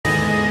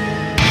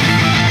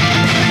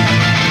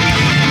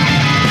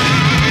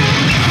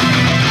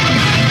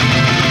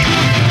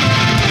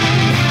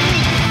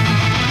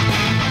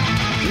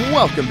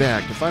Welcome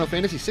back to Final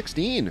Fantasy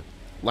XVI.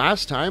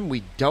 Last time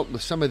we dealt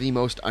with some of the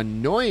most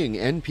annoying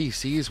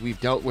NPCs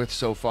we've dealt with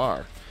so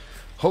far.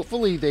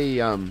 Hopefully they,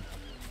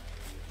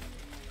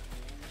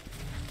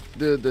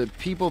 the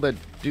people that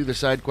do the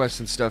side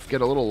quests and stuff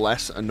get a little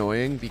less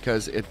annoying,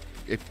 because it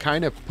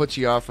kind of puts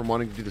you off from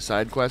wanting to do the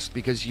side quests,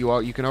 because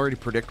you can already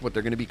predict what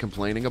they're going to be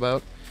complaining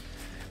about.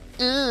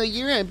 Oh,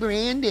 you're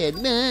unbranded.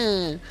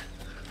 Nah.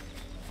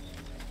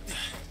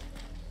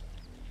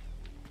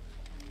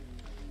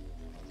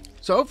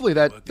 So hopefully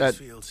that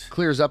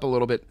clears up a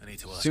little bit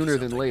sooner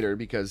than later,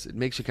 because it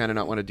makes you kind of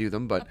not want to do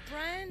them, but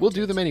we'll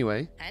do them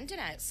anyway. And an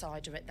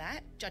outsider at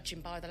that, judging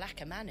by the lack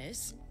of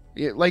manners.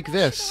 Yeah, like Why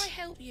this. should I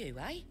help you,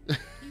 eh?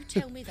 You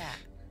tell me that.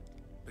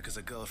 Because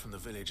a girl from the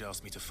village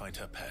asked me to find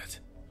her pet,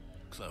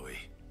 Chloe.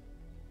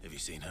 Have you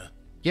seen her?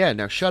 Yeah,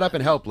 now shut up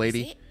and help, Is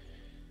lady. it?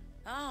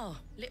 Oh,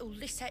 little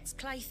Lisette's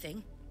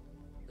plaything.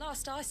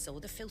 Last I saw,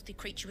 the filthy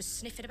creature was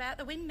sniffing about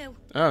the windmill.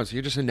 Oh, so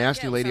you're just a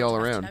nasty Girl lady all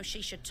felt enough around. to know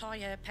she should tie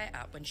her pet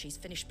up when she's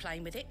finished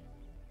playing with it.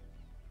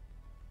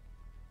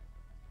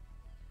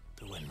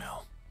 The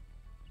windmill.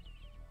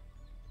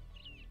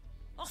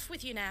 Off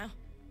with you now.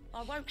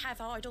 I won't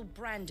have idle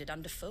branded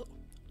underfoot.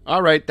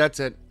 Alright, that's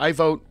it. I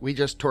vote we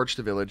just torch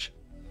the village.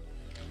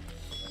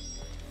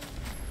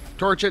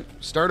 Torch it.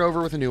 Start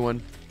over with a new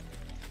one.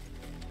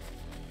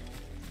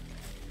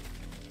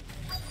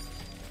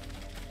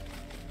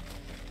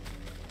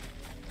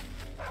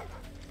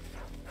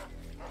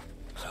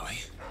 Chloe?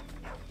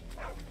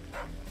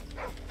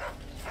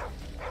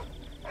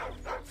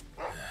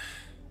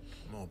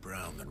 More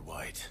brown than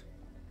white.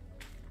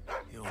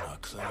 You're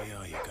not Chloe,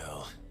 are you,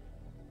 girl?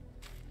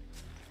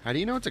 How do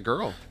you know it's a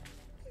girl?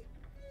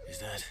 Is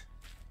that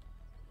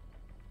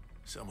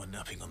someone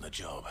napping on the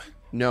job?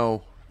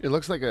 No. It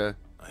looks like a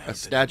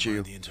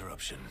statue. The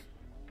interruption.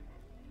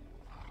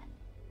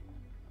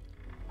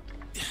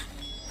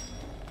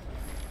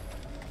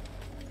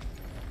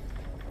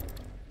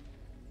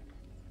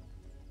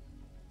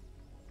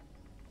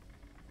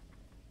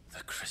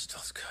 The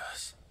crystal's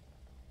curse.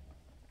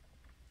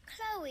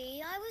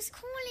 Chloe, I was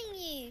calling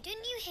you.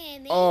 Didn't you hear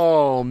me?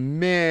 Oh,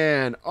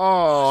 man.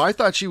 Oh, I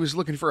thought she was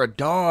looking for a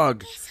dog.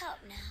 Get up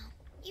now.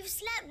 You've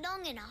slept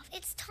long enough.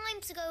 It's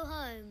time to go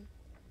home.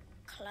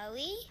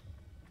 Chloe?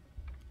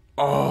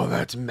 Oh,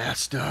 that's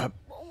messed up.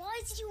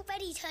 Why did you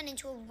already turn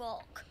into a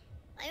rock?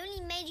 I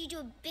only made you do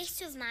a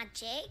bit of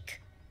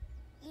magic.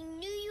 You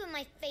knew you were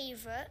my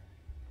favorite.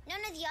 None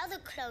of the other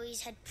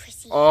Chloes had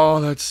pretty Oh,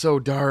 that's so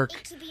dark.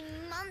 It could be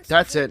months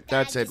That's before it.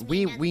 That's Dad it. gives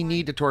We me another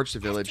need to one. torch the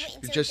I have to village. wait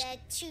until Just they're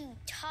too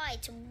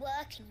tired to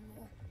work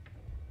anymore.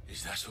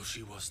 Is that all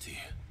she was to you?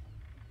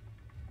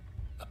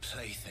 A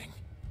plaything?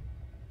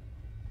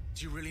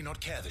 Do you really not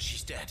care that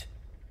she's dead?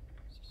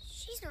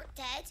 She's not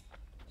dead.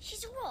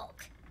 She's a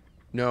rock.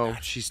 no,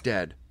 she's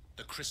dead.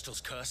 The crystal's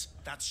curse,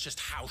 that's just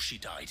how she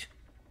died.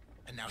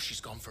 And now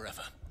she's gone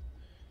forever.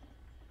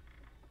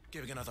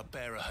 Giving another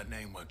bearer her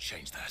name won't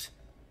change that.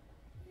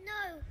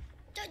 No,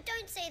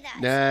 don't say that.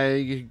 Nah,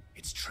 you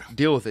It's true.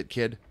 deal with it,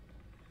 kid.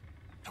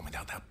 And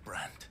without that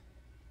brand,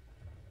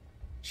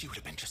 she would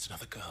have been just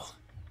another girl.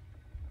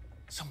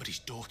 Somebody's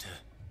daughter.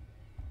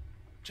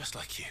 Just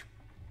like you.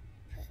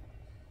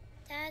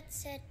 Dad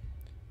said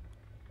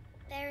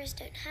bearers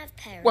don't have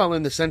parents. Well,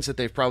 in the sense that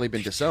they've probably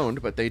been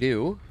disowned, but they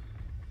do.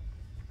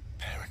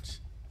 Parents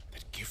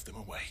that give them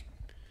away.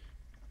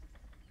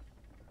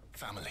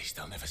 Families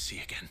they'll never see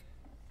again.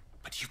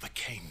 But you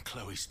became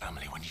Chloe's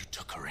family when you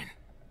took her in.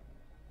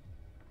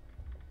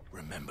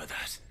 Remember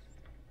that.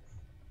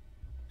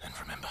 And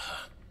remember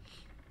her.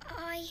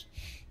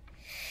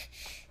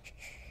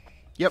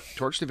 Yep,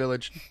 torch the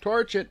village.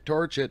 Torch it,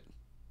 torch it.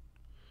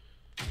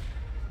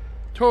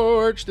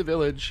 Torch the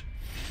village.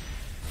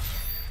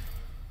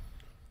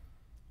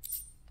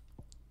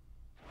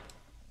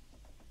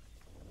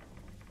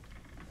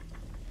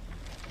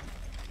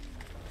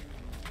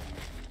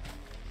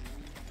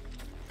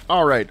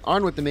 Alright,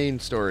 on with the main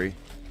story.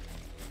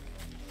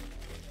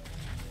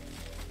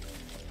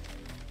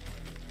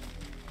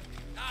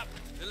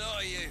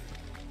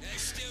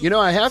 You know,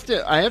 I have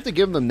to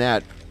give them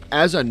that.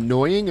 As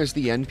annoying as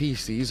the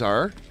NPCs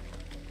are,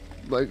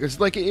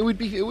 like it would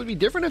be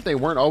different if they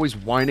weren't always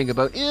whining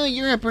about, "Oh,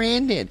 you're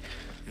branded."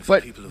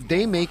 But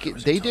they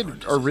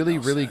did a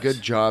really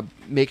good job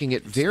making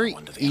it very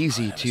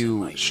easy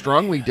to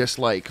strongly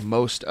dislike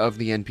most of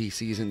the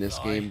NPCs in this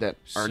game that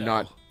are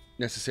not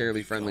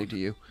necessarily friendly to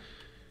you.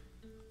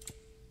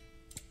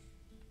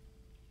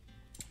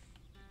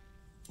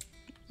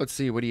 Let's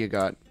see, what do you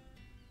got?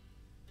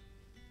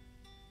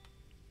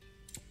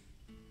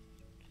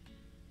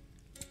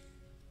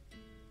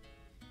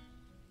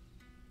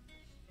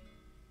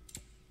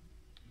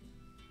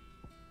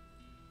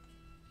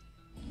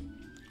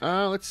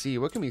 Let's see,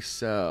 what can we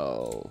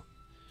sell?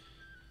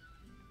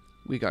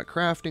 We got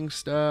crafting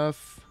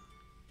stuff.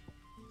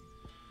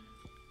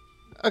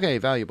 Okay,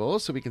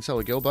 valuables, so we can sell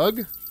a gill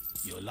bug.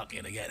 You're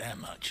lucky to get that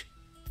much.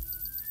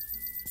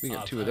 We got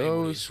I'll two of pay what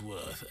those. it's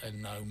worth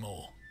and no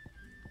more.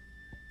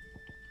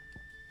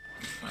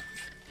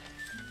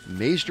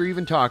 Amazed you're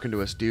even talking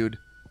to us, dude.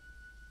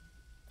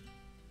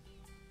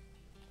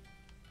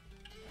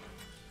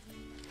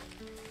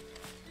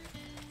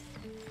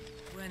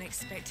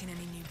 expecting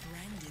any new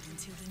branded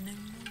until the new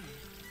moon.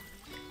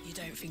 You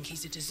don't think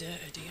he's a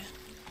deserter, do you?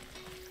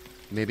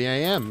 Maybe I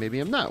am.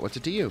 Maybe I'm not. What's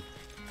it to you?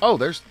 Oh,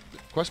 there's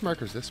quest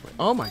markers this way.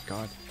 Oh my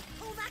god.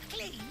 All that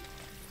clean?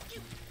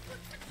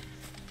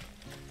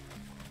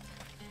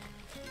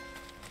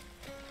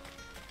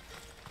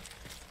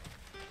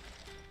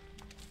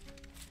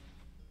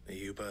 Are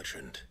you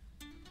Bertrand?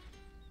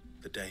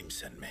 The dame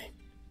sent me.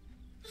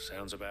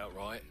 Sounds about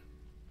right.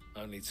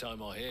 Only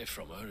time I hear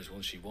from her is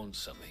when she wants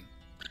something.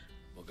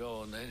 Well, go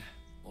on then.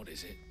 What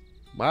is it?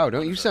 Wow,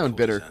 don't you sound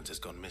bitter. Courtesans has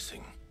gone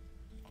missing,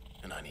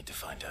 and I need to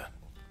find her.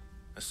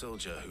 A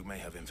soldier who may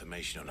have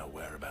information on her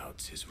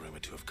whereabouts is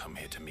rumored to have come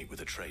here to meet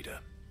with a trader.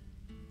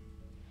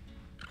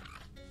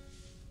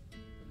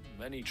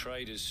 Many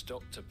traders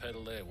stop to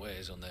peddle their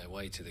wares on their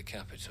way to the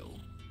capital,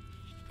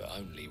 but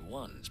only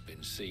one's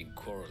been seen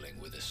quarrelling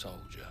with a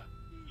soldier.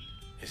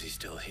 Is he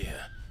still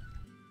here?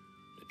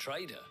 The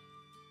trader?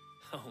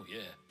 Oh,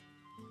 yeah.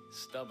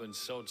 Stubborn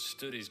sod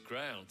stood his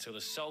ground till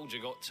the soldier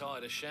got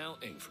tired of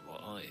shouting, from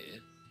what I hear.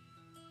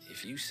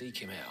 If you seek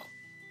him out,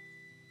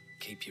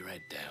 keep your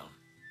head down.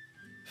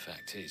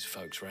 Fact is,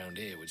 folks round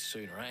here would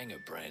sooner hang a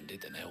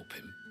branded than help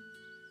him.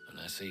 And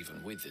that's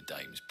even with the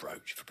dame's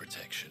brooch for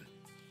protection.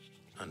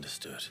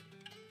 Understood.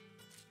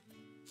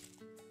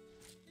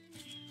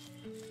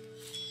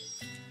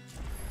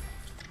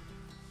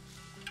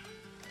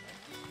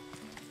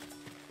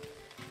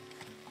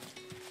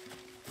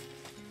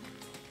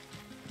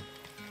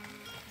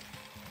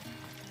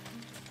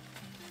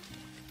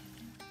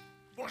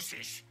 What's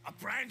this? A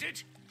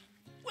branded?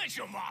 Where's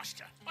your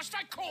master? Must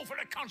I call for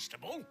a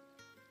constable?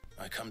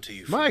 I come to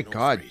you from My North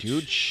god, Reach,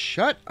 dude,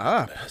 shut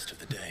up. behest of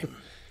the dame.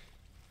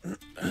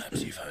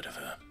 Perhaps you've heard of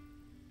her.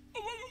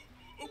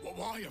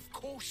 Why, of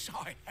course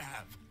I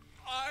have.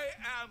 I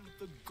am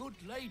the good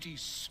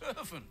lady's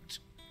servant.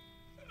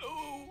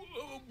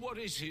 What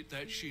is it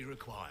that she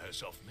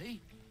requires of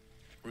me?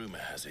 Rumor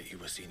has it you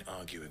were seen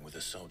arguing with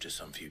a soldier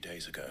some few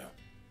days ago.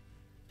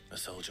 A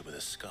soldier with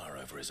a scar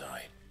over his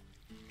eye.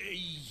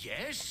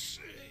 Yes,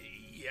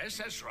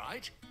 that's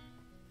right.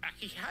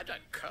 He had a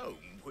comb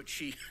which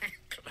he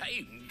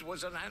claimed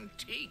was an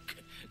antique.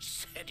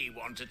 Said he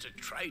wanted to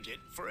trade it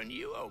for a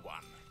newer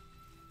one.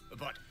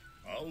 But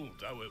old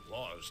though it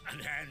was,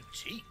 an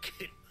antique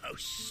it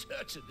most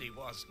certainly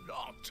was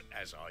not,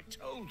 as I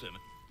told him.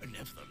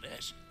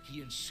 Nevertheless,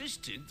 he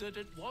insisted that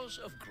it was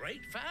of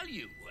great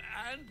value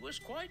and was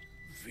quite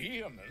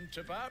vehement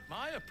about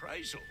my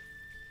appraisal.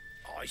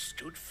 I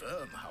stood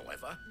firm,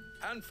 however,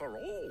 and for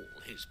all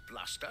his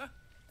bluster,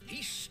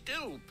 he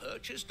still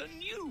purchased a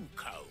new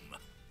comb,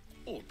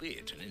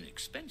 albeit an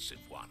inexpensive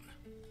one.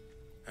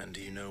 And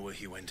do you know where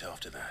he went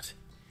after that?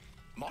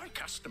 My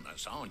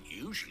customers aren't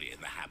usually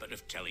in the habit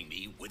of telling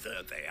me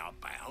whither they are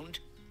bound,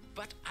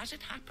 but as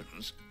it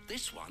happens,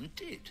 this one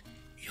did.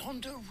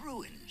 Yonder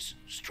ruins,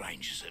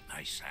 strange as it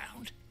may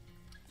sound.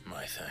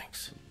 My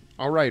thanks.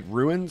 Alright,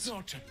 ruins?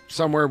 Not at all.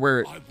 Somewhere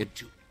where I would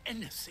do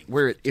anything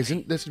where it for the isn't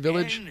dame. this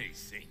village?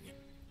 Anything.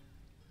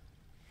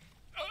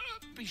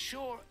 Be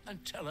sure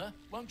and tell her,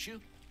 won't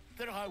you,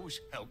 that I was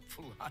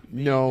helpful. I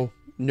mean,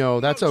 No,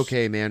 that's most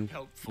okay, man.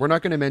 helpful. We're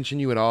not going to mention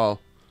you at all.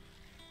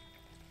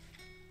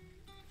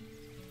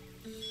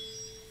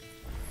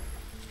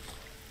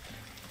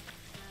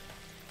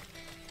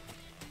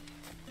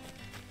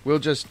 We'll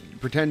just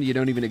pretend you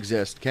don't even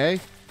exist, okay?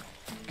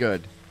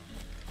 Good.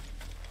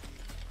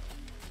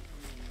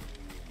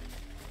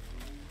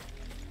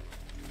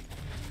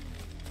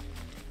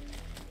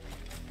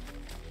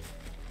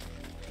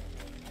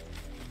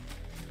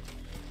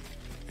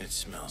 It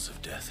smells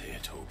of death here,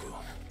 Torgal.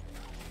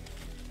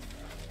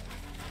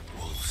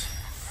 Wolves.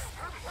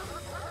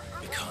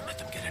 We can't let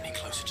them get any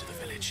closer to the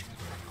village.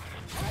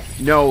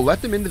 No,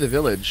 let them into the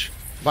village.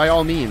 By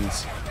all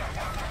means.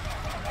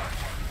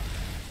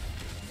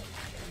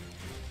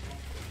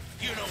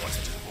 You know what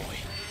to do, boy.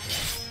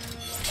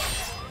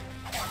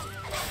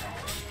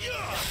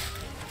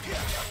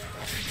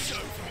 It's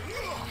over.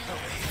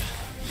 Over here.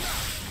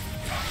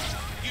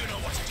 You know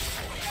what to do,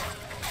 boy.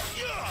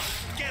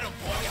 Get him,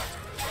 boy.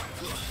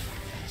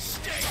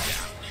 Stay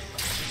down.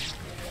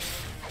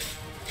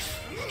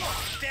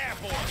 There,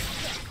 boy.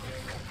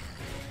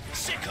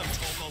 Sick him,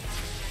 Torgal.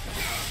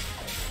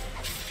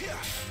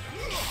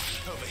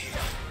 Over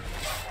here.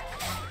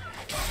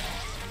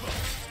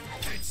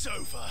 It's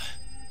over.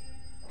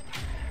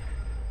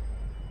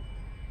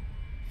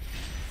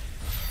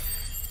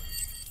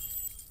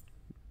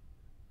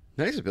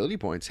 Nice ability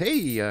points.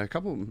 Hey,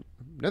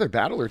 another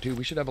battle or two.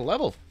 We should have a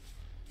level.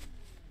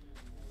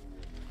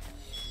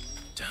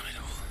 Damn it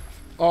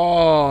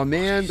all. Oh,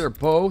 man, they're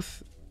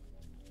both.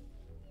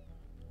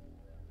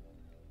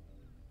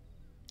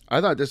 I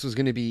thought this was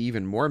going to be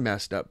even more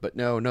messed up, but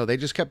no, they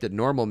just kept it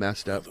normal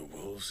messed up. The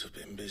wolves have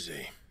been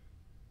busy.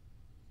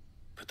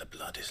 But the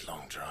blood is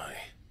long dry.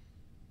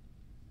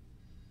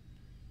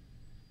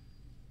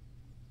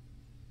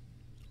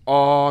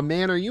 Oh,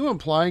 man, are you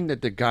implying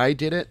that the guy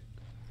did it?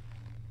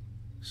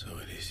 So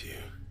it is you.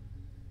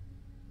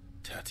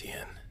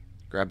 Tatien.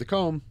 Grab the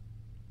comb.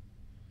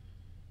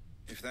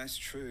 If that's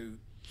true,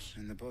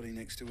 And the body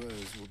next to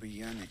hers will be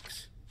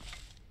Yannick's.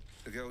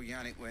 The girl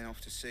Yannick went off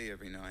to see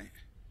every night.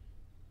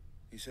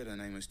 He said her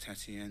name was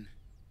Tatienne.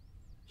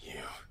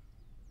 You...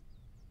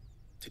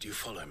 Did you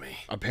follow me?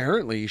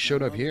 Apparently, he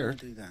showed up Why here.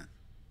 would I do that?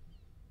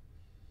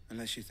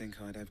 Unless you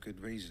think I'd have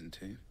good reason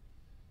to.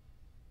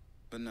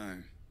 But no.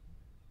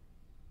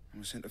 I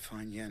was sent to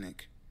find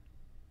Yannick.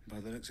 By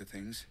the looks of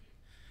things,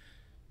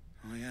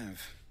 I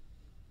have.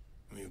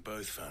 We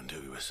both found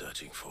who we were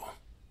searching for.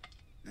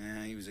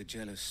 Nah, he was a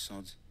jealous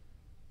sod.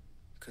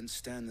 Couldn't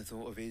stand the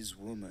thought of his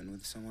woman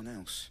with someone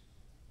else.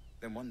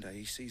 Then one day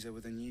he sees her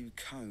with a new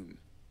comb.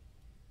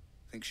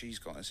 Thinks she's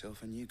got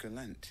herself a new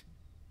gallant.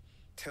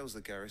 Tells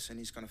the garrison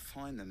he's gonna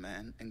find the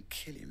man and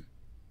kill him.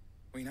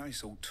 We know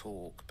it's all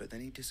talk, but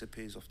then he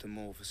disappears off to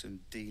Moor for some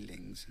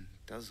dealings and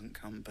doesn't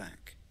come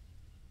back.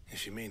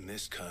 If you mean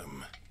this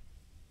comb,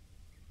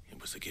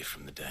 it was a gift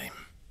from the dame.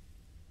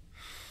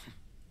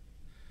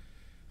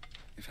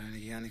 If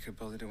only Yannick had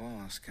bothered to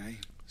ask, eh?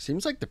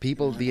 Seems like the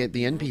people, the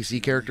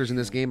NPC characters in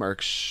this game are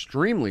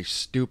extremely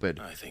stupid.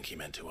 I think he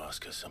meant to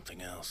ask her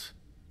something else.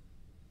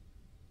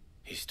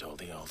 He stole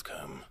the old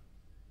comb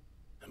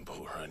and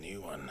bought her a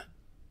new one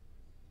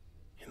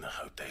in the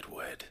hope they'd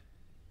wed.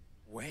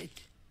 Wed?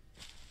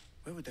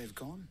 Where would they have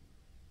gone?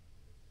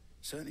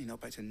 Certainly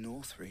not back to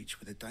Northreach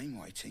with a dame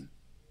waiting.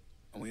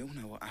 And we all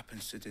know what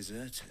happens to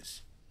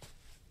deserters.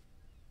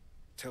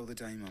 Tell the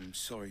dame I'm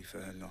sorry for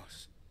her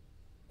loss.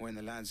 When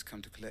the lads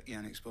come to collect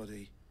Yannick's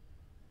body,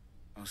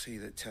 I'll see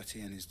that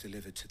Tatienne is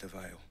delivered to the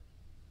Vale.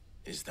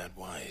 Is that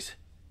wise?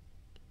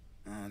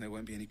 Oh, there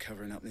won't be any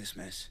covering up this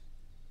mess.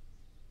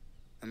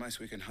 The most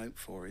we can hope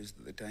for is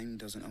that the dame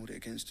doesn't hold it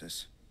against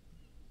us.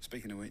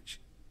 Speaking of which,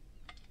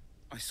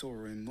 I saw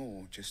her in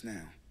Moor just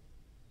now.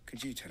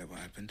 Could you tell her what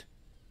happened?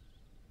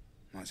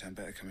 Might sound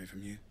better coming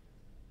from you.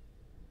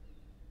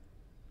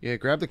 Yeah,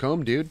 grab the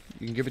comb, dude.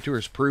 You can give it to her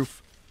as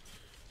proof.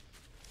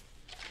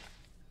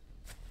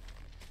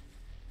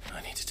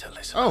 I need to tell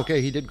this. Oh,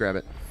 okay, he did grab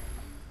it.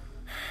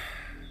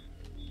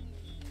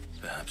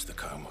 Perhaps the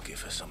comb will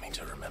give her something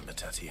to remember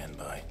Tatienne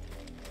by.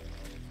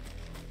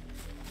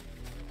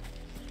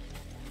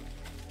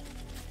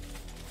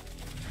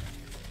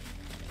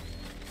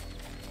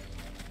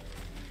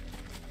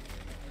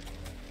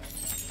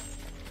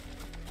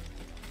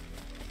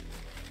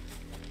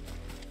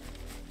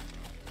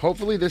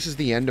 Hopefully this is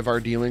the end of our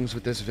dealings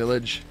with this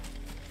village.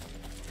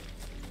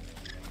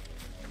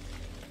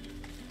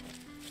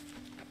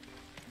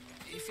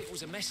 If it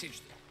was a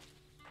message...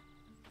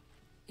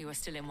 You are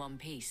still in one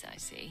piece, I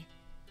see.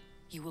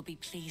 You will be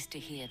pleased to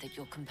hear that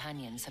your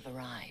companions have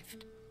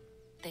arrived.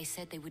 They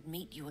said they would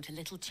meet you at a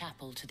little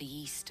chapel to the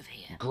east of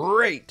here.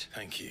 Great!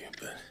 Thank you,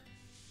 but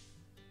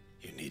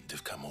you needn't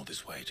have come all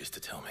this way just to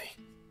tell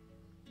me.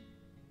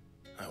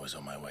 I was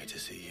on my way to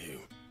see you.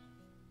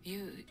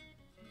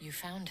 You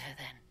found her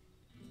then?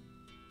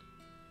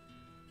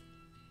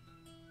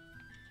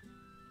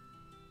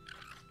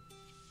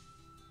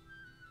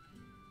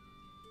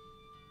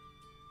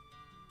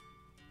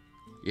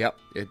 Yep,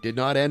 it did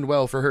not end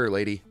well for her,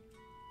 lady.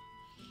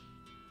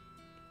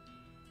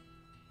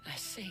 I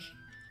see.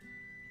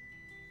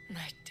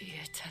 My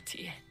dear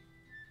Tatienne.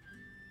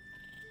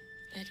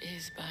 It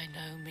is by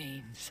no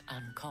means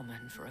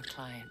uncommon for a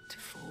client to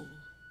fall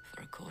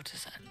for a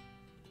courtesan.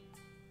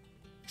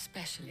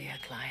 Especially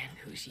a client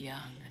who's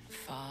young and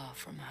far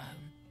from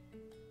home.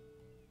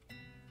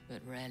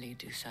 But rarely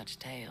do such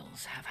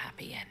tales have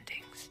happy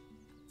endings.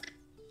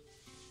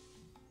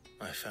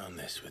 I found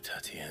this with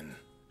Tatienne.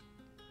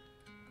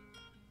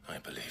 I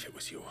believe it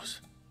was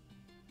yours.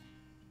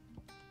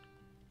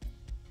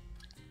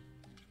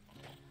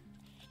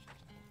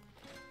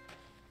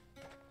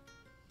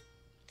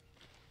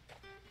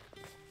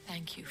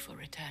 Thank you for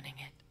returning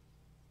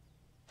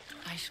it.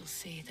 I shall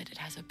see that it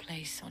has a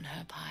place on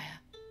her pyre.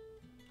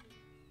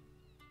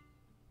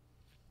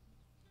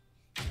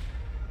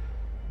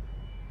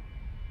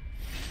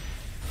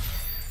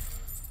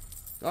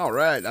 All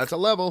right, that's a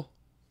level.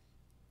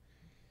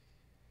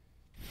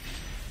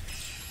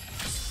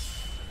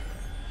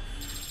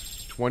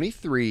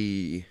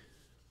 $23.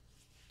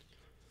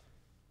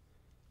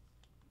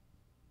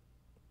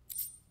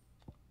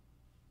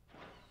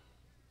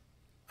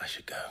 I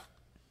should go.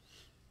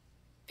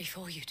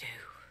 Before you do,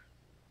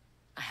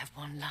 I have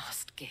one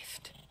last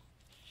gift.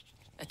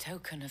 A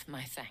token of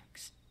my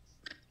thanks.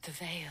 The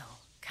Vale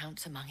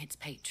counts among its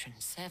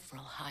patrons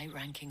several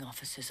high-ranking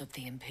officers of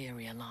the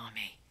Imperial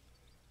Army.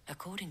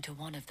 According to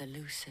one of the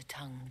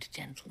looser-tongued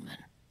gentlemen,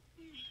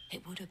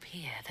 it would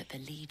appear that the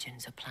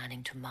legions are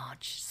planning to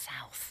march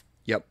south.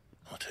 Yep.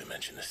 Or to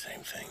mention the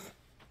same thing.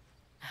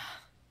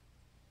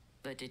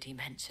 But did he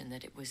mention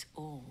that it was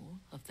all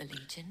of the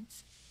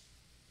legions?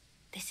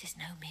 This is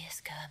no mere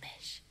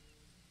skirmish.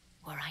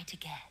 Were I to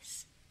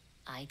guess,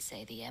 I'd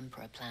say the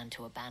Emperor planned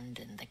to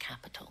abandon the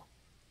capital.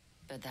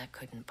 But that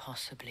couldn't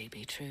possibly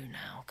be true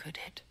now, could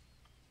it?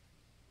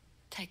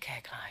 Take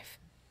care, Clive.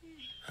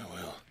 I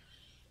will.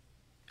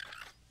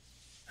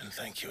 And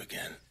thank you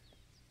again.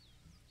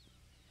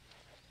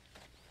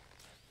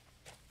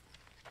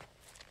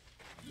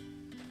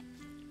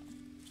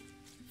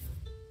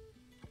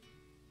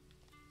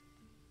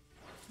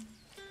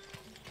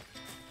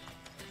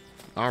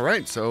 All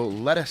right, so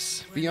let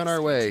us be on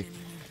our way.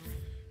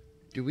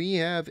 Do we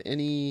have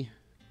any...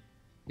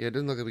 Yeah, it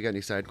doesn't look like we got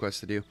any side quests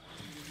to do.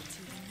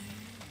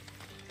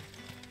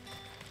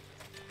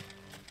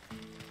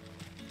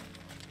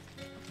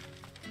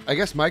 I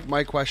guess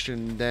my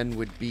question then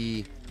would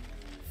be...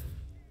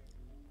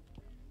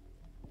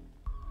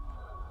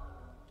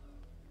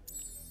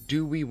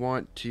 Do we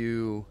want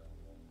to...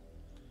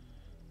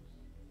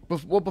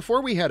 Well,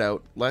 before we head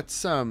out,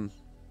 let's... Well,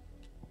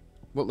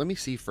 let me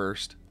see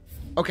first.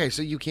 Okay,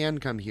 so you can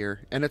come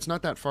here, and it's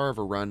not that far of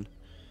a run.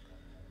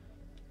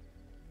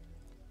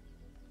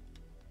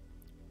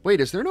 Wait,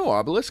 is there no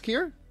obelisk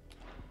here?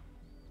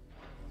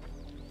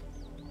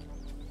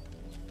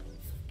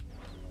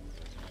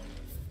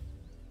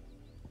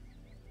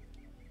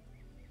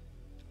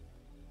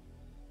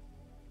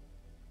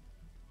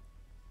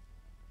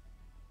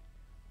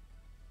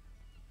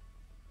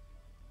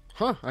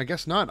 Huh, I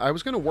guess not. I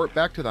was going to warp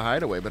back to the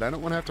hideaway, but I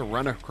don't want to have to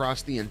run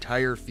across the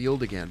entire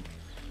field again.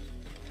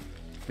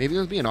 Maybe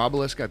there'll be an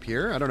obelisk up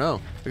here? I don't know.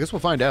 I guess we'll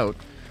find out.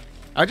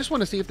 I just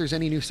want to see if there's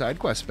any new side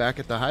quests back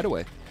at the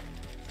hideaway.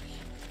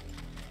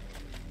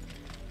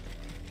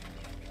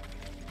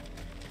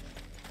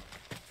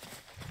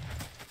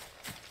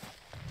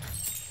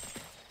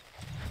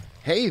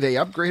 Hey, they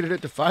upgraded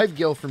it to 5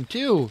 gil from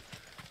 2.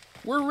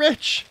 We're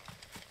rich.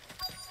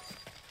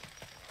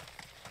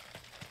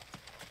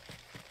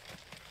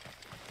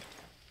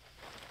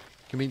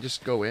 Can we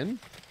just go in?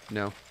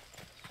 No.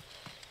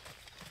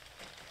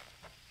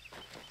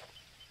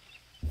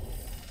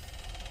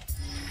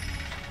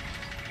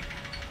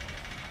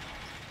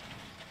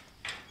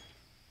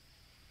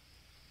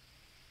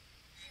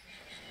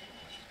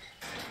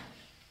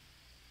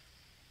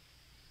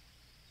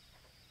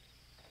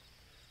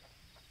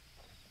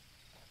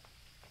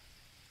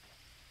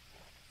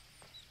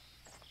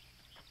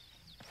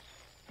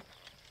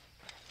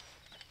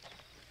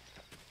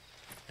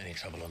 Any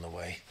trouble on the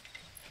way?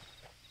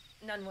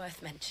 None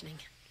worth mentioning.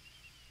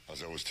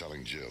 As I was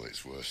telling Jill,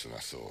 it's worse than I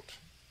thought.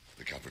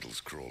 The capital's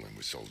crawling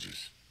with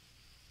soldiers.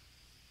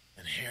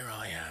 And here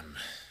I am,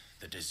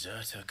 the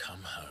deserter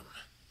come home.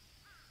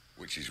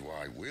 Which is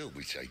why we'll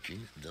be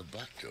taking the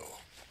back door.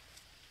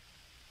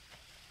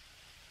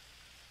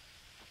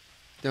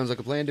 Sounds like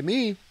a plan to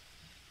me.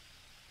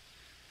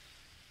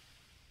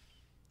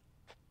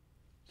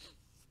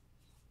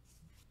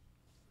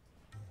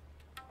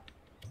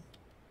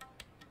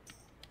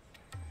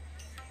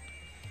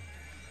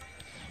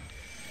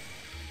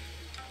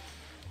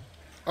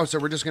 Oh, so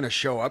we're just going to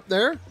show up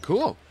there?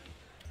 Cool.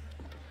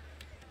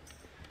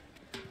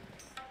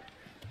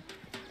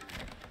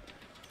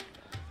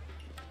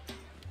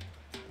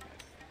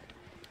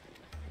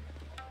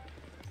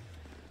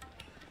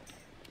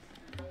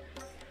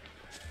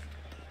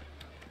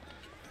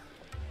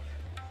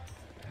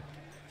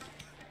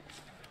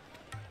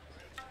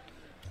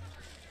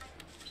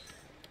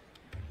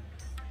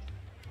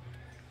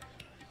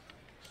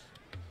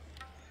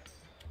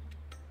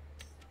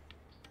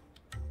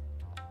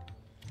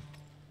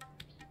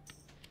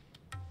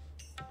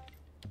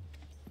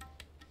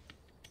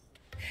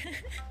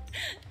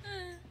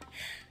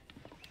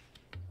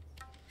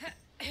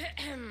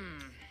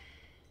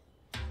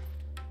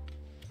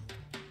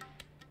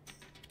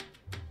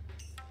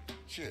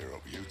 Cheer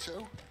up, you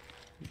two.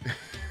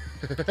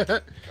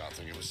 Can't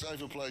think of a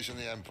safer place in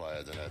the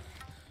Empire than a...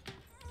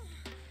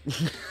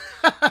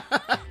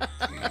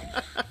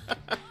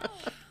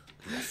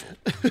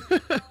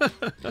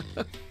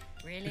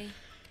 Really?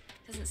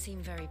 Doesn't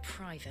seem very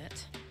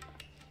private.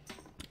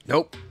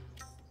 Nope.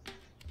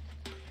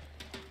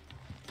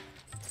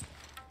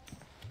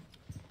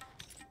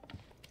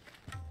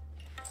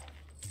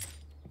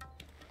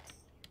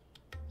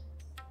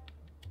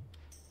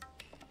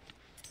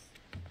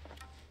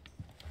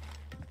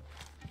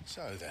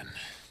 So then,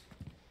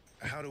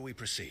 how do we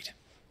proceed?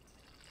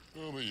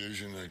 We'll be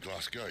using the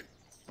glass gate.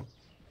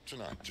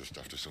 Tonight, just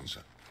after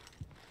sunset.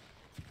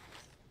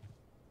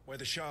 Where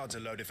the shards are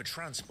loaded for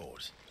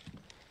transport.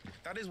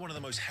 That is one of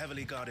the most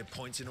heavily guarded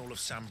points in all of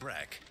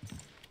Sambrek.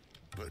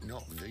 But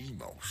not the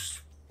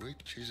most,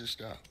 which is a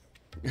start.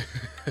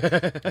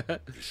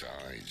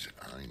 Besides,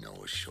 I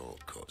know a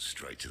shortcut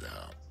straight to the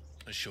heart.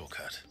 A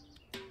shortcut.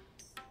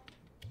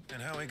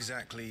 And how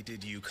exactly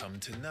did you come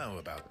to know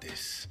about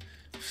this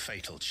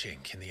fatal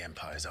chink in the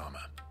Empire's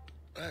armor?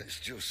 Let's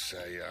just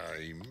say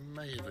I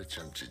may have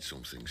attempted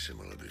something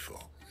similar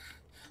before.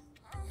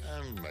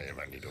 And may have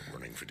ended up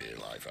running for dear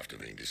life after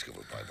being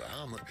discovered by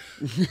Bahamut.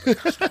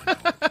 But that's not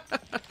known.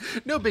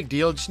 No big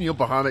deal. Just knew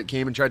Bahamut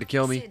came and tried to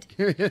kill me.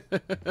 Sid,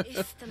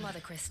 if the mother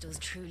crystals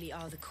truly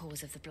are the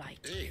cause of the blight...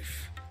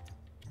 If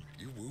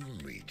you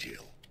wound me,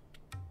 Jill.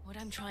 What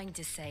I'm trying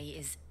to say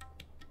is,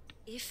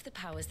 if the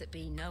powers that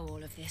be know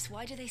all of this,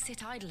 why do they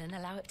sit idle and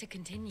allow it to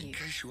continue? In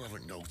case you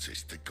haven't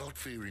noticed, the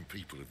God-fearing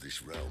people of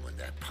this realm and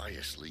their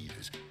pious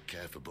leaders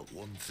care for but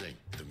one thing,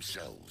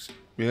 themselves.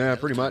 Yeah, They'll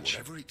pretty do much.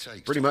 Whatever it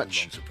takes Pretty to much.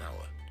 hold on to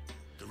power.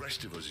 The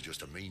rest of us are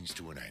just a means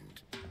to an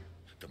end.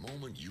 The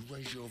moment you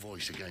raise your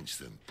voice against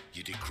them,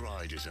 you're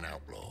decried as an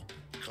outlaw.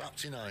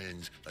 clapped in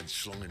irons and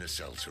slung in a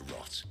cell to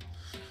rot.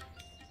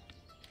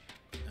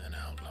 An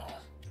outlaw.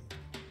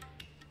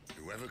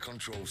 Whoever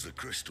controls the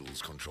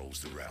crystals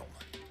controls the realm.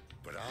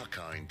 But our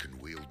kind can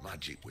wield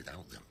magic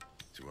without them.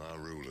 To our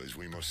rulers,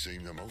 we must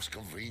seem the most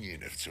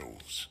convenient of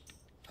tools.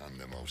 And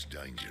the most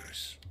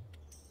dangerous.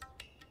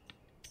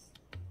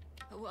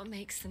 But what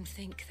makes them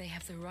think they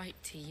have the right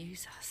to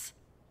use us?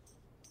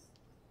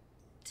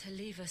 To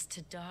leave us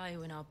to die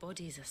when our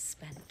bodies are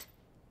spent?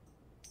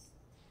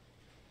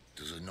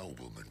 Does a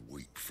nobleman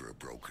weep for a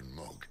broken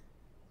mug?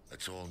 A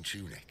torn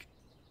tunic?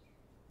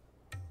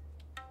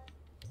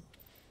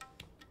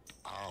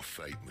 Our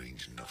fate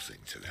means nothing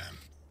to them.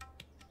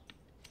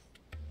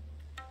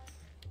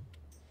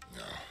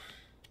 No,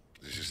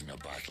 this isn't a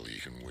battle you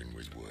can win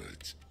with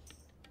words.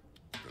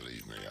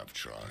 Believe me, I've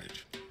tried,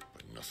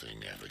 but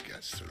nothing ever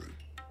gets through.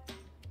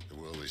 The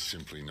world is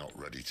simply not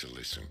ready to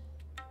listen.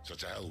 So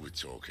to hell with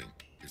talking.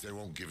 If they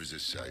won't give us a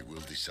say, we'll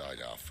decide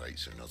our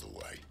fates another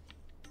way.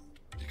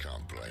 You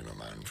can't blame a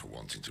man for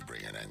wanting to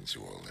bring an end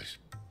to all this,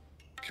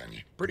 can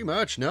you? Pretty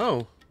much,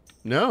 no.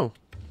 No.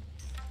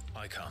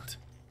 I can't.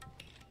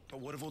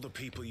 But what of all the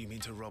people you mean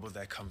to rob of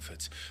their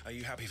comforts? Are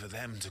you happy for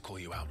them to call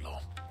you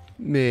outlaw?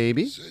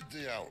 Maybe. Sid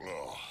the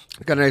outlaw.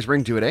 Got a nice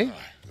ring to it, eh?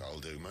 That'll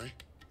do me.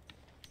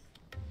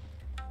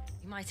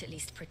 You might at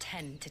least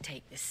pretend to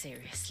take this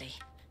seriously.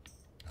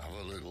 Have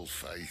a little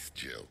faith,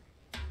 Jill.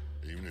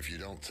 Even if you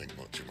don't think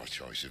much of my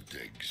choice of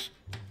digs.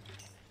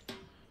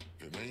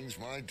 If it means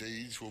my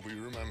deeds will be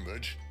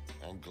remembered,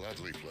 I'll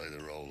gladly play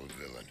the role of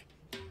villain.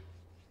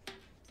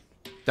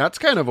 That's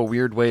kind of a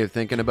weird way of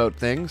thinking about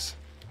things.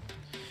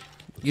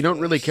 You don't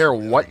really care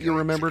what you're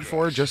remembered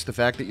for, just the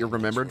fact that you're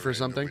remembered for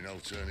something. There'll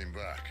be no turning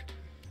back.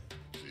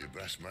 So you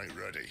best make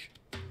ready.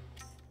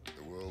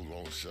 The world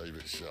won't save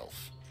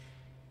itself.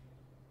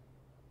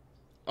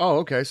 Oh,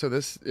 okay. So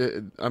this,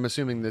 I'm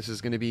assuming this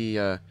is going to be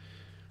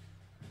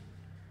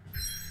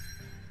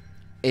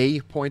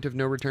a point of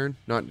no return,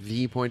 not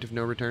the point of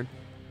no return.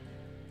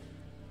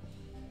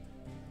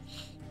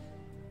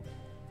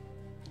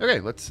 Okay,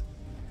 let's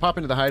pop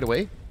into the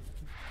hideaway.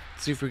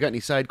 See if we got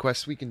any side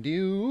quests we can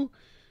do.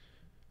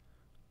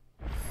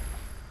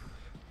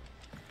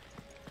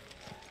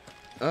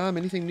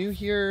 Anything new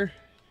here?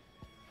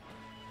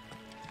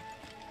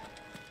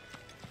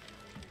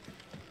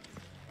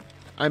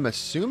 I'm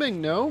assuming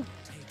no.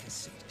 Take a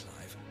seat,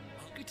 Clive.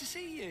 Good to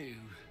see you.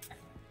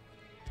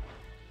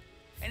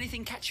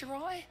 Anything catch your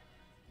eye?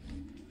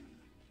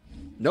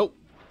 Nope.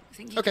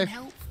 Think you Okay. can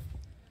help?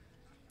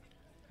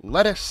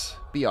 Let us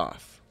be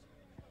off.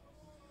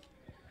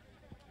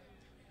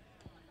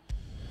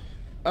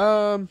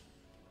 Yeah,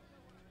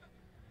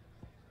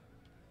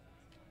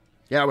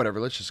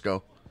 whatever. Let's just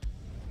go.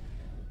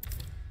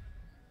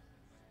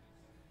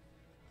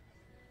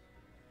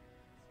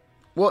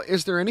 Well,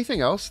 is there anything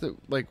else that,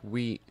 like,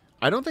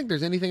 I don't think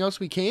there's anything else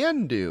we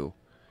can do.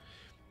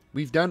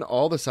 We've done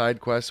all the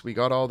side quests. We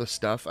got all the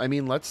stuff. I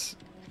mean, let's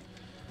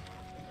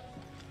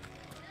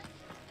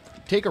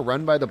take a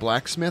run by the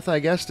blacksmith, I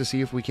guess, to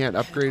see if we can't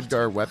upgrade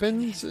our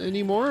weapons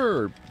anymore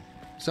or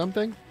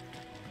something.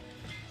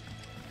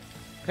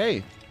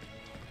 Hey.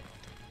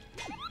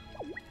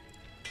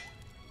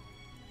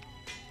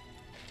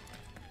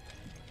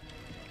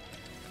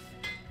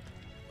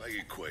 Make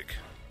it quick.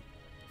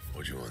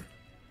 What do you want?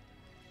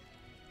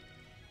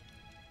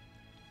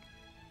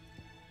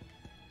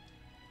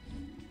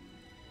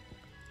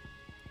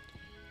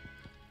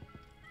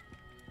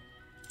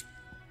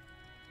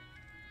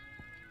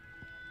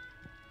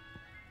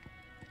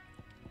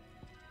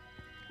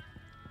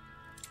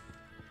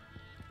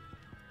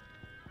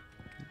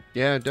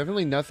 Yeah,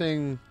 definitely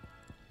nothing.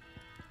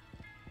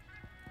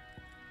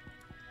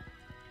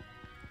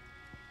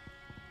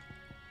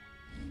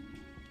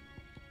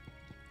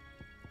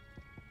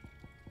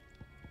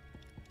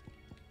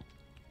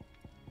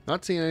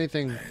 Not seeing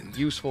anything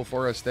useful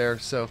for us there,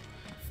 so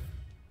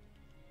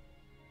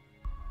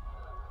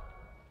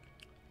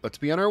let's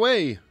be on our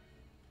way.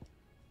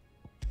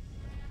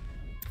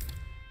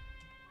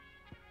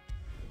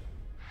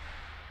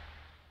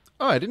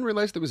 Oh, I didn't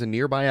realize there was a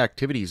nearby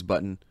activities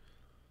button.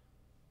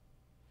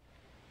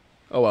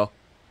 Oh well.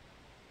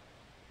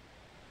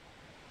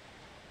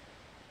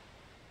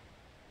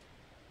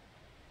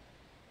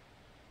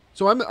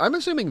 So I'm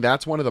assuming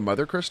that's one of the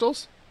mother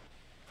crystals?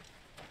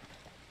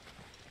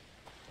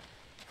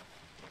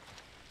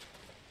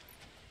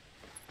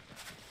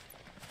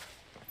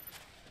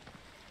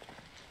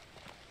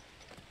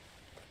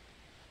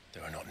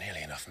 There are not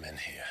nearly enough men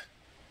here.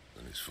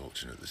 Then it's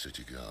fortunate the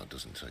city guard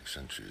doesn't take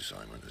sentry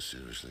assignment as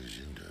seriously as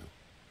you do.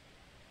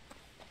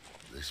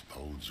 This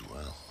bodes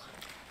well.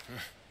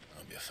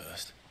 I'll be a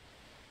first.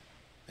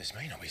 This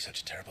may not be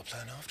such a terrible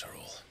plan after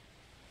all.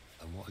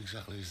 And what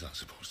exactly is that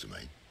supposed to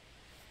mean?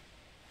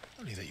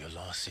 Only that your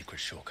last secret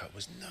shortcut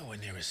was nowhere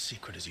near as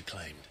secret as you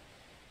claimed.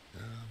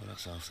 Yeah, but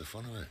that's half the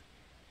fun of it.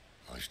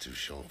 Life's too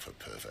short for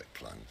perfect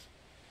plans.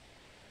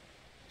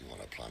 You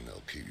want a plan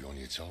that'll keep you on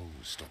your toes,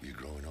 stop you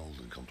growing old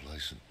and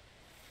complacent.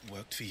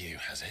 Worked for you,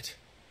 has it?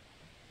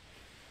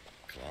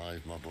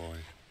 Clive, my boy,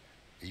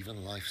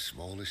 Even life's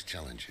smallest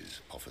challenges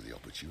offer the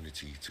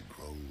opportunity to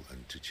grow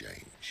and to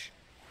change.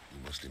 You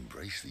must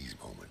embrace these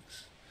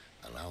moments.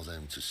 Allow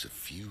them to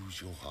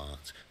suffuse your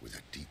heart with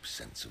a deep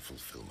sense of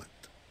fulfillment.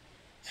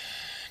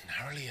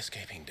 Narrowly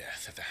escaping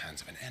death at the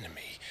hands of an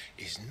enemy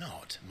is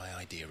not my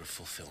idea of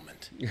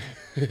fulfillment.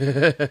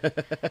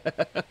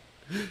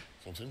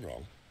 Something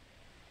wrong?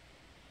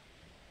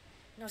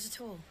 Not at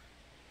all.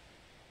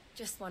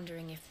 Just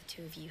wondering if the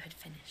two of you had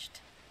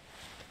finished.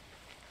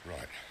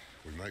 Right.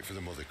 We make for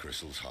the Mother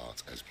Crystal's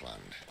heart as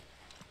planned.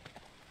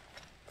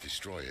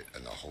 Destroy it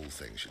and the whole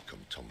thing should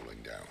come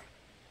tumbling down.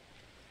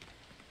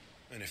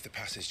 And if the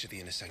passage to the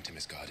inner sanctum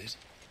is guarded?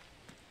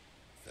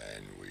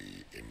 Then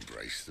we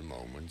embrace the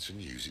moment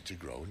and use it to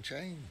grow and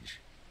change.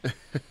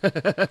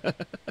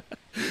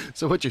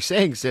 So what you're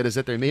saying, Sid, is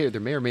that there may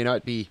or may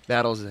not be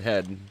battles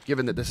ahead.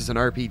 Given that this is an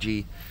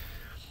RPG,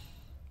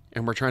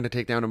 and we're trying to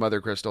take down a Mother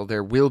Crystal,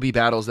 there will be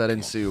battles that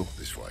ensue.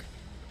 This way.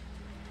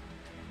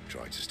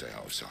 Try to stay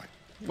out of sight.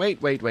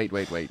 Wait.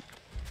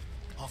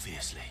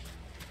 Obviously.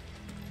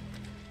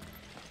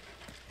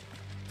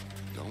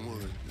 Don't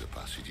worry, the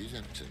passage is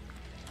empty.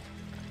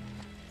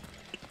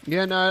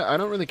 Yeah, no, I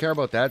don't really care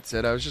about that,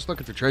 Sid. I was just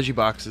looking for treasure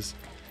boxes.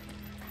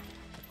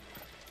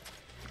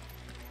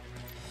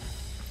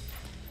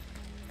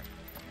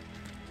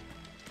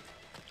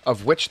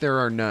 Of which there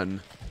are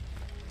none.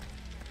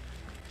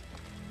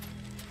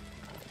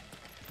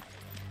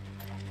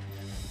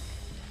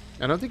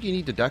 I don't think you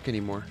need to duck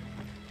anymore.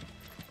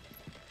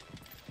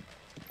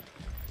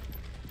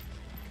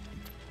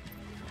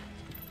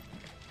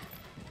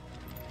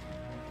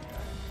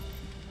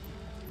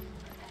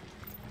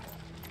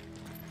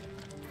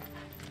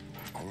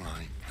 All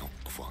right, not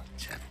quite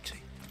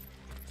empty.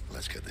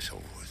 Let's get this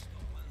over with.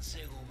 One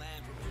single man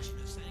promotion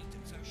of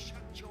sanctum, so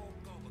shut your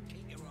gob and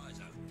keep your eyes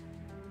open.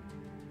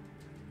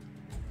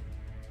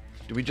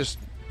 Do we just...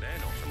 They're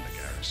not from the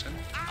garrison.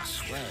 I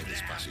swear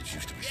this passage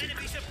used to be secret.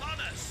 Enemies upon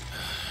us!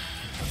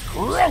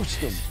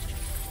 roast them?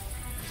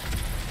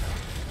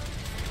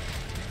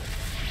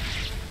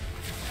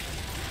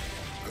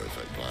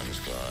 Perfect plans,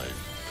 Clyde.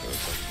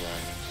 Perfect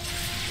plans.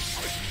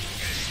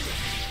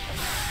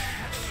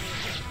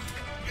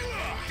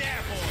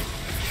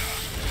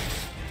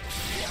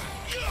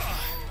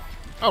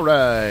 All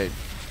right.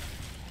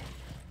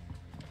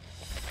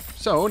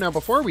 So now,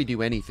 before we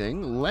do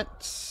anything,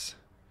 let's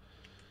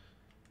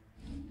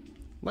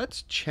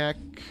check.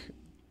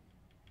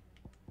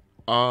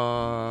 We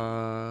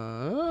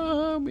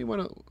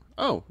want to.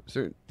 Oh, is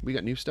there? We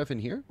got new stuff in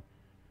here.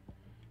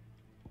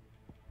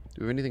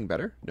 Do we have anything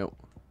better? No.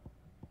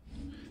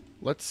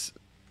 Let's.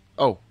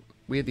 Oh,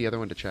 we had the other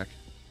one to check.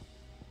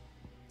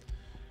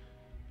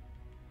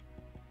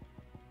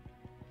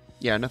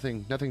 Yeah,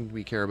 nothing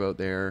we care about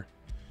there.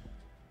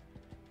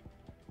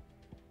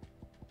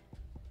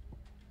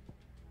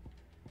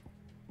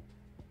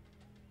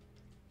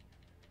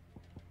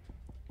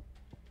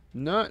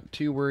 Not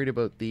too worried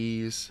about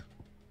these.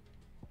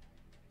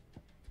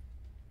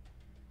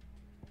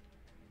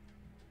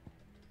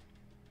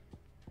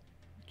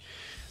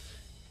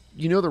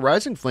 You know, the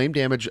rising flame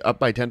damage up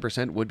by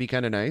 10% would be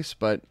kind of nice,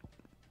 but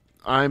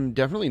I'm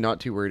definitely not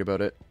too worried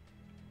about it.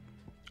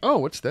 Oh,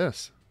 what's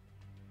this?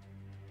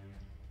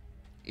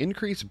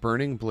 Increase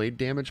burning blade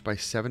damage by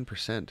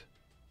 7%.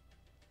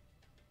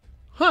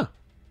 Huh.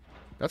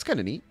 That's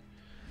kind of neat.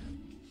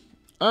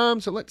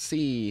 So let's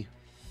see.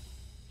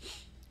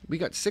 We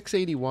got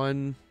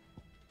 681.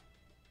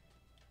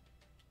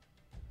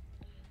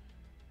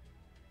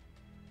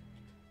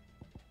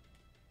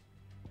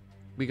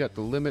 We got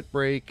the limit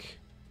break.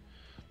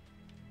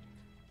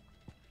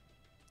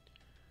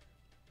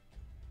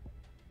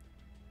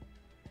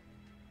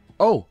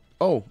 Oh,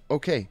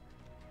 okay.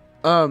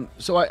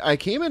 So I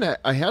came in,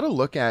 I had a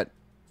look at,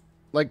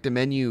 like, the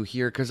menu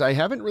here, because I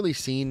haven't really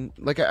seen,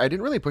 like, I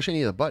didn't really push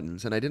any of the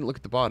buttons, and I didn't look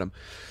at the bottom.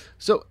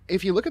 So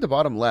if you look at the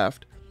bottom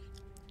left,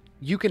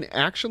 you can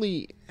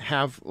actually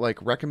have,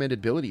 like,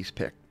 recommended abilities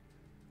picked.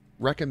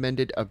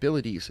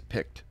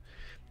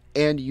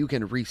 And you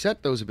can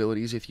reset those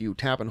abilities if you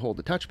tap and hold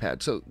the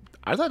touchpad. So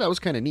I thought that was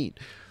kind of neat.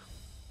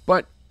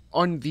 But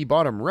on the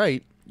bottom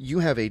right, you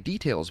have a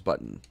details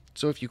button.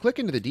 So if you click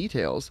into the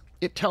details,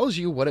 it tells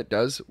you what it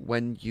does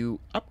when you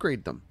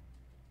upgrade them.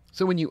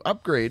 So when you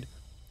upgrade,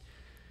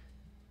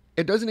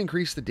 it doesn't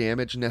increase the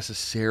damage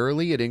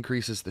necessarily. It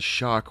increases the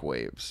shock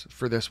waves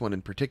for this one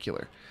in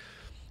particular.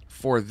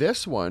 For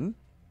this one,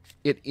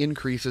 it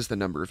increases the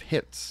number of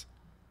hits.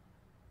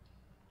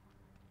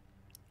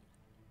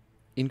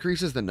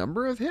 Increases the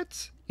number of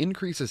hits?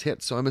 Increases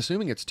hits. So I'm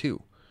assuming it's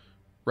 2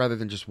 rather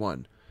than just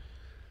 1.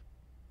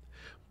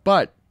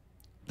 But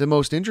the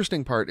most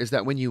interesting part is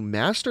that when you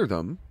master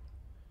them,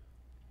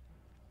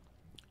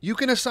 you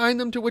can assign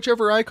them to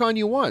whichever icon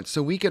you want.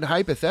 So we could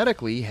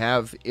hypothetically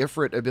have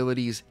Ifrit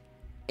abilities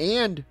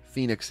and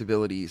Phoenix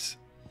abilities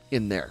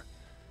in there.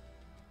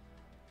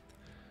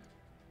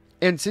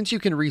 And since you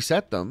can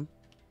reset them,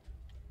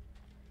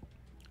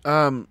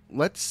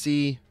 let's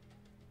see.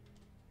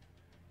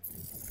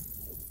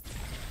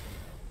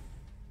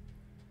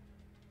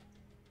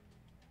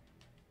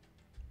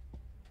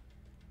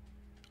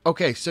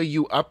 Okay, so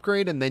you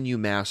upgrade and then you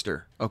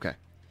master. Okay.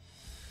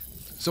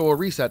 So we'll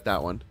reset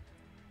that one.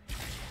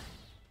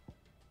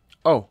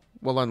 Oh,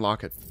 we'll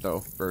unlock it,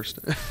 though, first.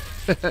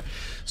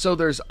 So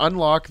there's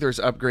unlock, there's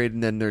upgrade,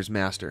 and then there's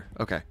master.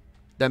 Okay.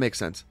 That makes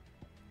sense.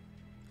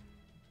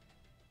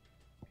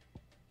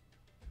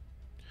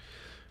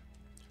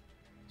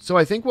 So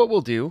I think what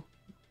we'll do...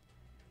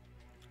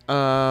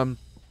 I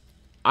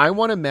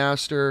want to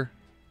master...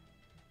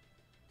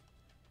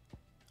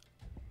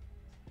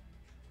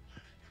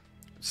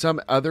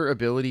 some other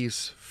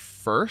abilities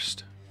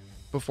first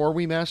before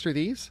we master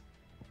these.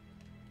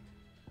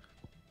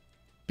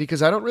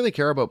 Because I don't really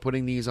care about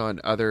putting these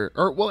on other...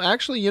 Or, well,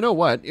 actually, you know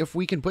what? If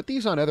we can put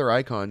these on other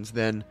icons,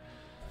 then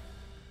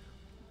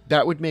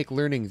that would make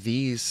learning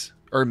these,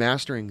 or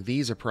mastering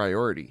these, a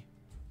priority.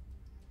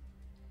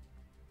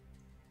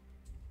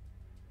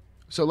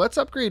 So let's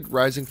upgrade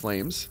Rising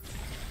Flames.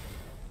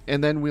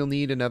 And then we'll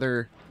need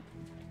another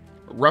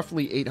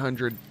roughly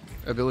 800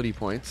 ability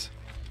points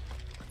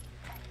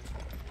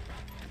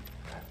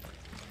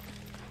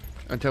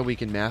until we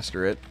can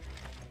master it.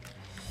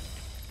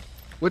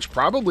 Which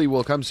probably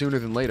will come sooner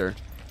than later.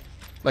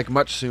 Like,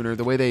 much sooner.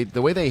 The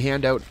way they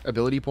hand out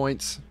ability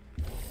points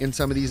in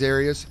some of these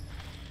areas.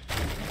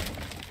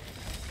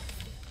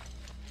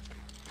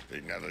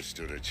 It never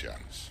stood a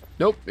chance.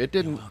 Nope, it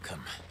didn't. You're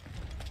welcome.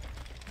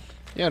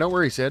 Yeah, don't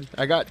worry, Sid.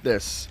 I got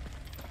this.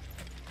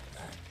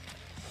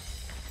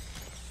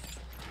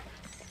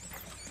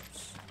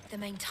 The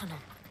main tunnel.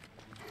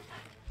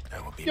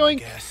 That would be Yoink. my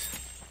guess.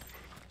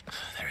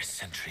 There are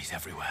sentries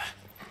everywhere.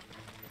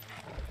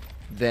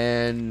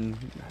 Then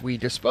we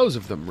dispose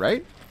of them,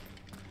 right?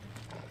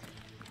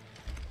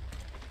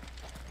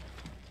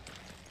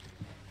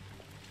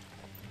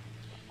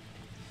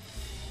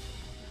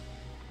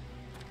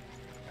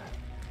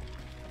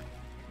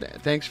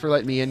 Thanks for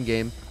letting me in,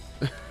 game.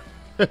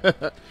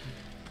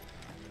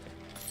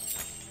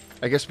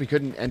 I guess we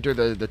couldn't enter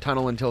the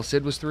tunnel until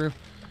Sid was through.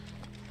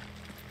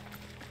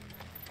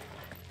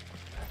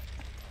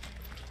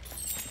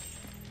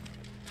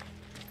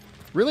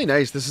 Really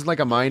nice. This is like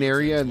a mine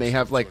area, and they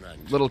have like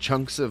little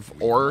chunks of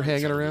ore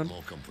hanging around.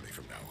 More company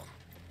from now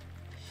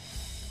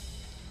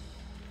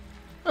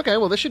on. Okay,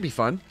 well, this should be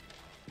fun.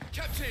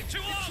 Captain, to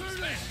arms,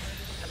 men!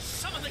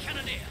 Summon the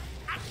cannoneer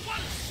at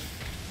once!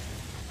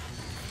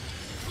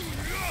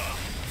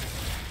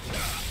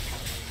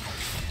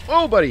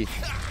 Oh, buddy.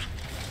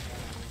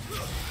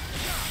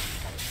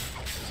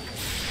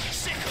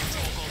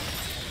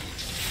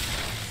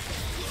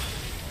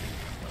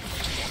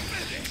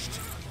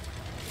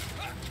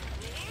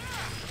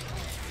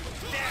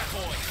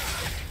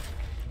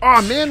 Oh,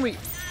 man,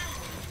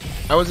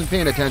 I wasn't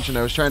paying attention.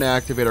 I was trying to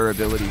activate our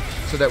ability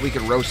so that we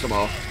could roast them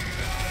all.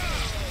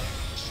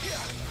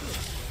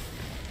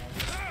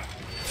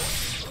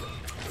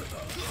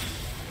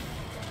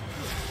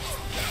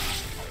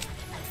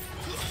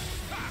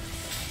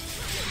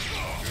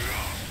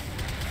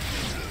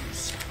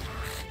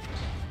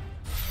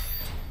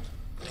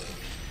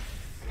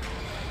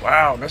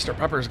 Wow, Mr.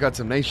 Pepper's got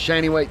some nice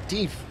shiny white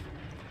teeth.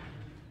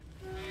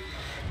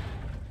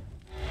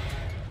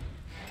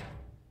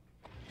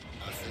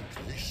 I think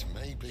this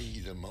may be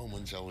the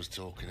moment I was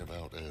talking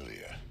about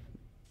earlier.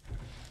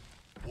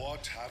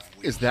 What have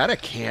we? Is that a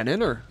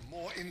cannon, or?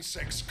 More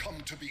insects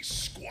come to be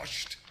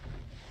squashed.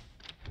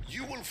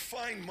 You will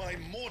find my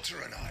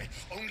mortar and I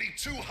only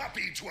too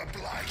happy to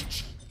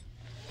oblige.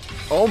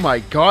 Oh my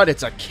god,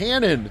 it's a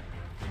cannon!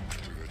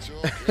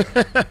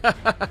 Then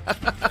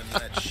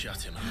let's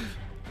shut him up.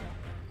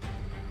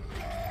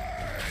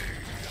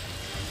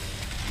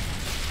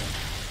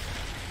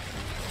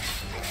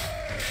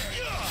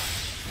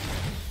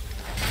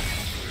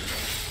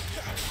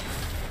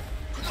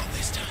 Not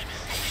this time.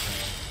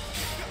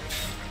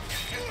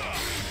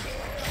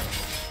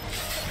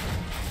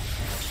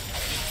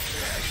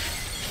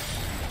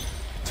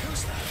 Too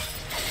slow.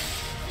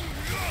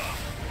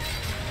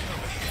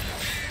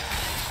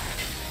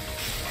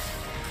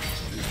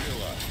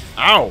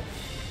 Ow!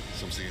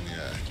 Something in the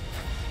air.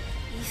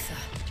 Ether.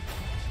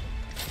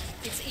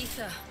 It's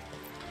ether.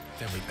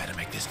 Then we better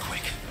make this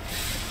quick.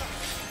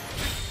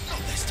 Not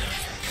this time.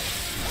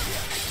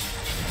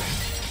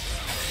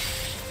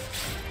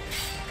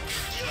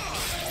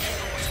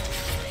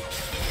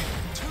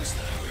 Too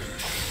slow.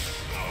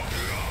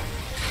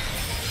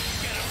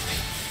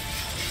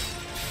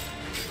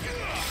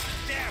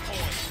 There,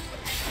 boy.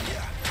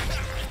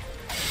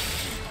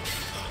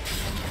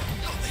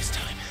 Not this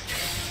time.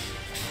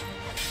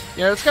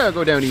 Yeah, it's gotta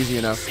go down easy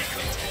enough.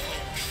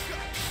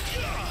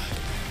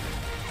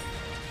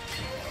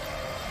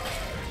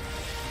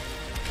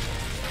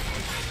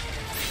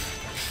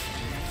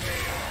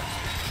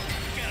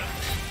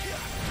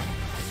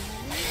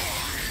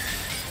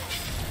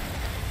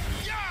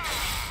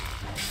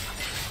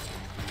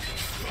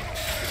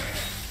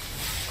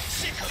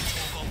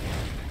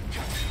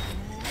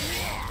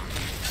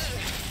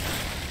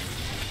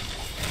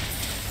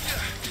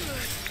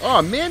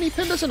 Oh man, he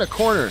pinned us in a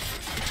corner.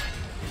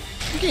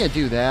 You can't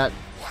do that.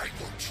 Why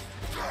won't you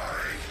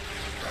die?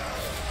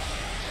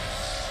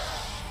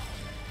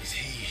 Is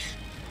he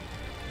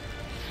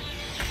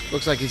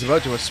Looks like he's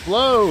about to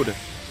explode. Oh,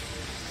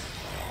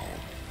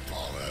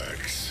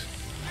 bollocks.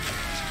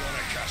 He's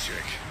gonna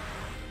Kashyyyk.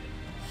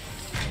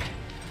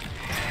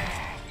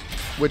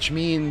 Which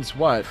means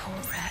what? Poor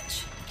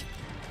wretch.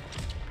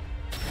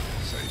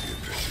 Save your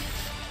pity.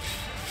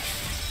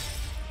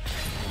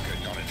 Get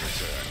none in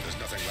return. There's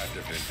nothing left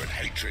of him but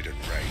hatred and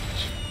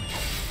rage.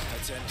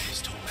 Let's end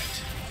his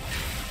torment.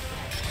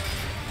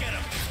 Get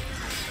him!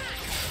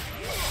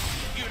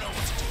 You know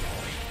what to do,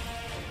 boy.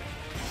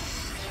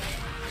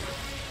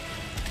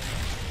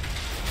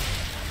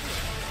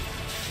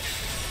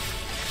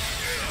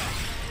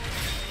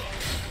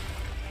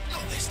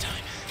 Not this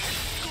time.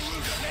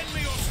 Garuda, lend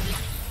me your...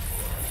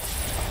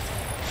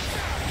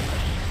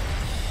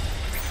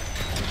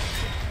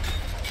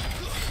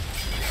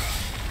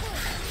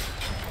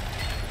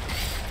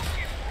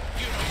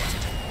 You know what to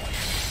do, boy.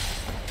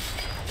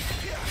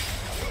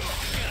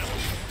 Get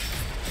him.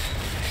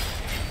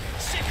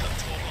 Sick of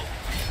Torgal.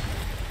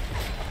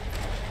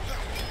 Get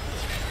him, boy.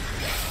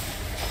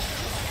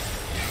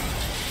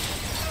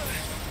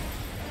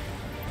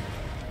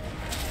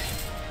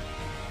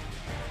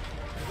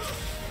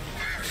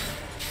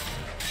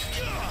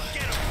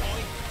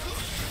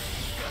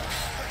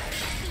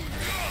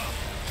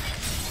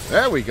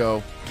 There we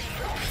go.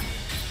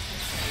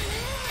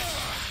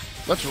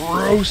 Let's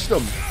roast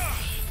them.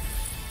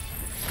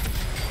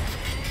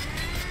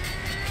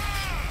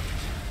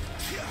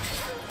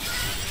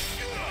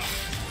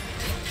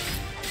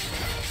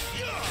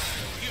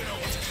 You know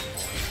what to do,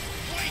 boy.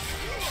 Wait!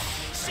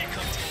 Sick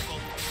of Torgal.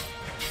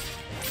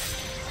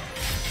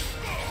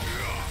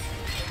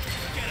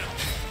 Get him.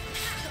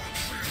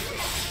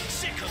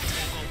 Sick of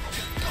Torgal.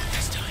 Not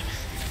this time.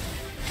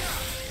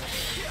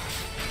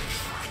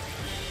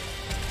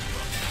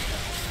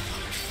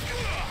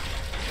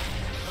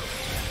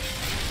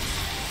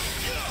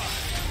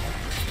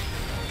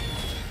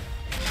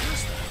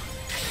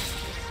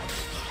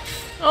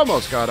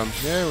 Almost got him.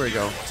 There we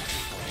go.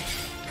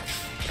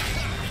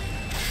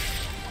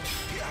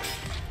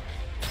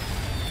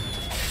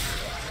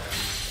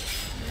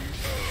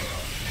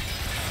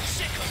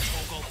 Sick of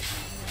Torgal.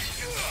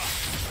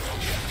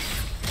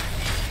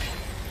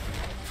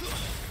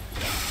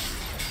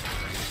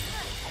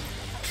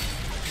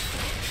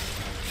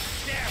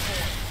 There,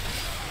 boy.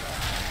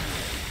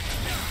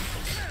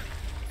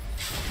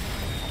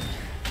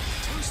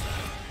 Too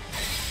slow.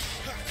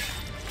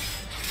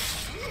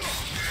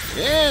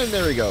 And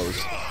there he goes.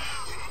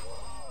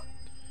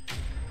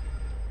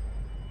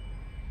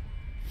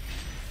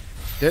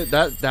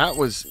 That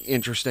was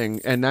interesting,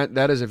 and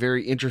that is a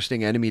very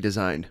interesting enemy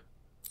design.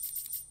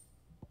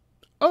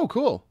 Oh,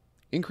 cool.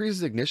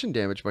 Increases ignition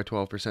damage by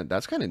 12%.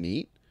 That's kind of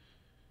neat.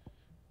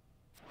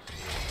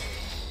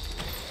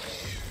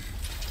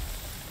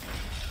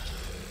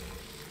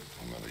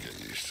 I'll never get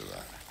used to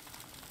that.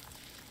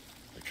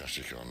 The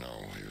Kashyyyk or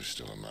no, he was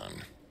still a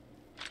man.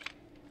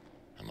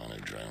 A man who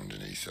drowned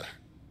in ether.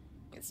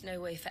 It's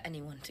no way for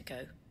anyone to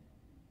go.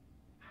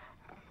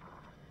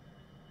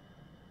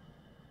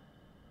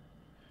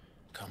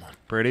 Come on.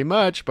 Pretty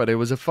much, but it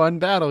was a fun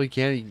battle. You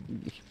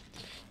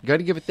got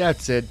to give it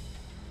that, Sid.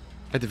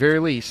 At the very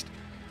least.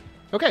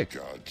 Okay.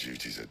 God,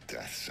 duty's a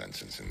death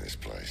sentence in this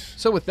place.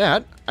 So with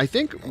that, I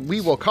think we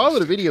will call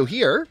it a video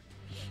here.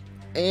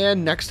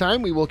 And next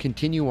time we will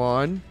continue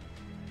on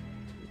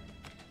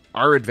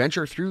our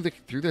adventure through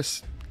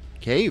this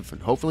cave,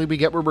 and hopefully we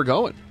get where we're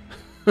going.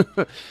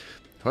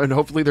 And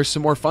hopefully there's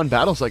some more fun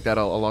battles like that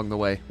along the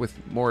way with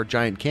more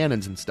giant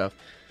cannons and stuff.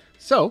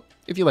 So,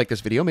 if you like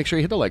this video, make sure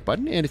you hit the like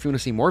button, and if you want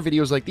to see more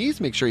videos like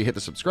these, make sure you hit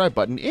the subscribe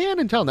button, and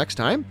until next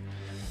time,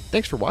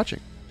 thanks for watching.